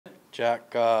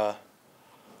Jack, what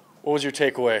was your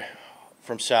takeaway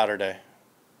from Saturday?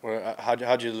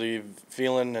 How'd you leave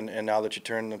feeling, and now that you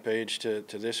turn the page to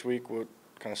this week, what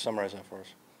kind of summarize that for us?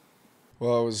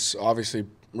 Well, it was obviously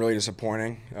really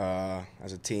disappointing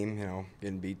as a team,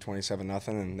 getting beat 27-0,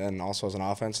 and then also as an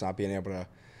offense, not being able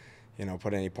to,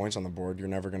 put any points on the board. You're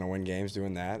never going to win games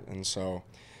doing that, and so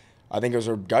I think it was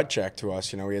a gut check to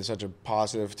us. We had such a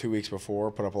positive 2 weeks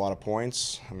before, put up a lot of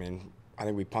points. I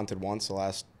think we punted once the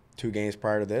last 2 games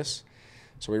prior to this,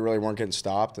 so we really weren't getting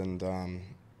stopped, and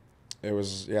it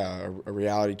was, a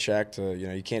reality check to,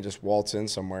 you can't just waltz in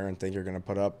somewhere and think you're going to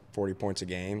put up 40 points a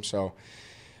game. So,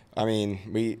 we're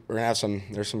going to have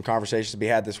there's some conversations to be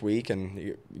had this week, and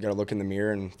you got to look in the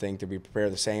mirror and think that we prepare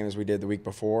the same as we did the week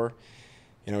before.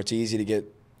 It's easy to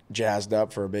get jazzed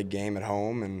up for a big game at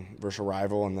home and versus a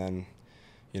rival, and then,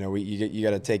 you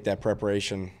got to take that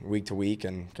preparation week to week,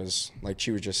 and because like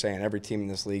she was just saying, every team in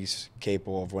this league's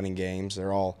capable of winning games.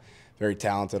 They're all very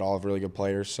talented, all have really good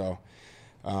players, so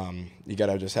you got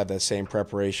to just have that same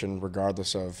preparation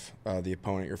regardless of the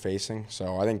opponent you're facing.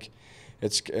 So I think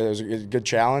it was a good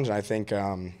challenge, and I think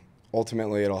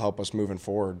ultimately it'll help us moving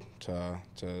forward to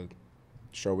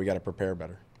show we got to prepare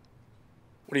better.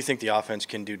 What do you think the offense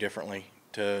can do differently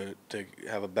to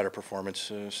have a better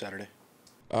performance Saturday?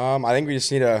 I think we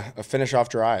just need to finish off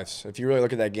drives. If you really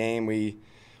look at that game, we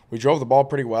drove the ball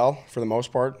pretty well for the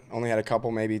most part. Only had a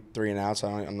couple, maybe 3 and outs.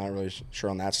 I'm not really sure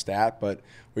on that stat, but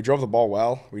we drove the ball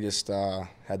well. We just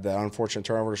had the unfortunate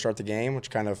turnover to start the game, which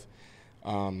kind of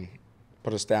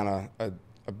put us down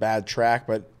a bad track.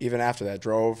 But even after that,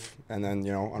 drove, and then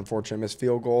unfortunate missed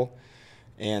field goal,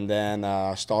 and then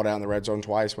stalled out in the red zone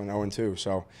twice, went 0-2.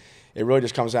 So it really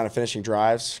just comes down to finishing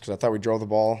drives, because I thought we drove the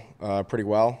ball pretty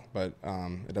well, but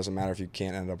it doesn't matter if you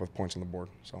can't end up with points on the board.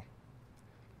 So.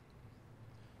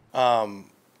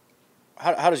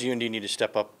 How does UND need to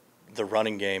step up the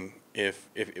running game if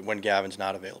when Gavin's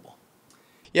not available?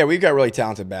 Yeah, we've got really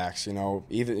talented backs.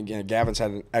 Gavin's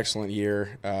had an excellent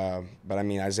year, but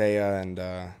Isaiah and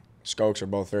Skokes are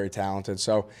both very talented.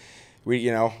 So we,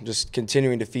 just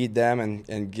continuing to feed them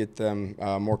and get them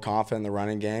more confident in the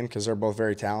running game, because they're both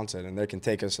very talented and they can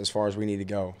take us as far as we need to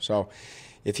go. So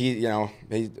if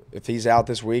he's out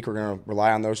this week, we're going to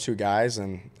rely on those 2 guys,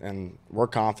 and we're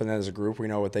confident as a group. We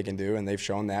know what they can do, and they've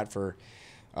shown that for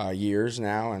years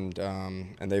now, and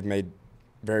they've made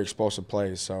very explosive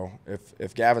plays. So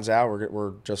if Gavin's out,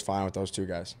 we're just fine with those 2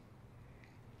 guys.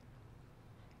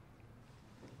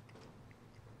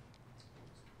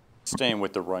 Staying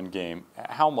with the run game,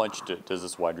 how much does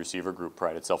this wide receiver group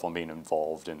pride itself on being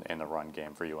involved in the run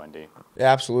game for UND?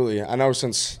 Yeah, absolutely. I know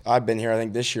since I've been here, I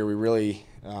think this year we really,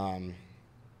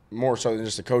 more so than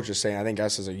just the coaches saying, I think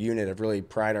us as a unit have really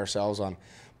prided ourselves on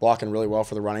blocking really well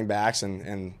for the running backs,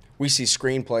 and we see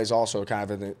screen plays also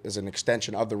kind of as an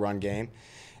extension of the run game.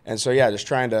 And so, yeah, just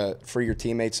trying to free your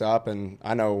teammates up, and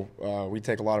I know we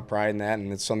take a lot of pride in that,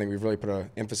 and it's something we've really put an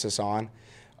emphasis on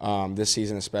this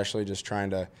season, especially just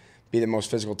trying to be the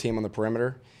most physical team on the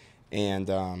perimeter, and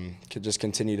could just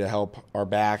continue to help our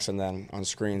backs, and then on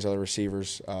screens, other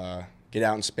receivers get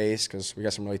out in space, because we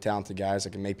got some really talented guys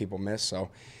that can make people miss. So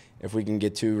if we can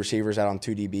get 2 receivers out on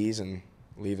 2 DBs and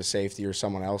leave a safety or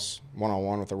someone else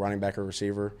one-on-one with a running back or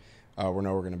receiver, we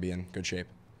know we're going to be in good shape.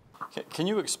 Can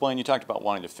you explain, you talked about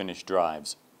wanting to finish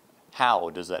drives. How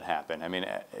does that happen?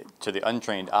 To the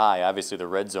untrained eye, obviously the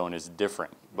red zone is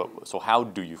different, but so how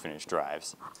do you finish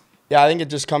drives? Yeah, I think it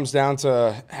just comes down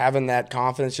to having that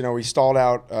confidence. We stalled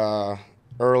out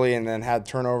early and then had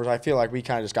turnovers. I feel like we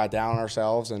kind of just got down on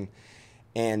ourselves, and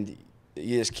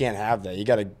you just can't have that. You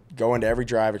got to go into every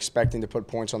drive expecting to put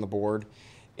points on the board,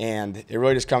 and it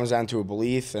really just comes down to a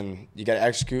belief, and you got to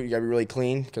execute. You got to be really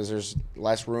clean, because there's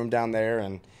less room down there,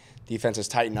 and defenses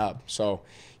tighten up. So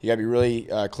you got to be really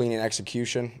clean in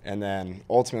execution, and then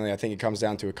ultimately I think it comes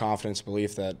down to a confidence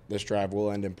belief that this drive will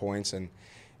end in points, and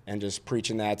just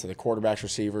preaching that to the quarterbacks,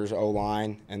 receivers,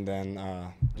 O-line, and then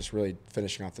just really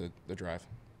finishing off the drive.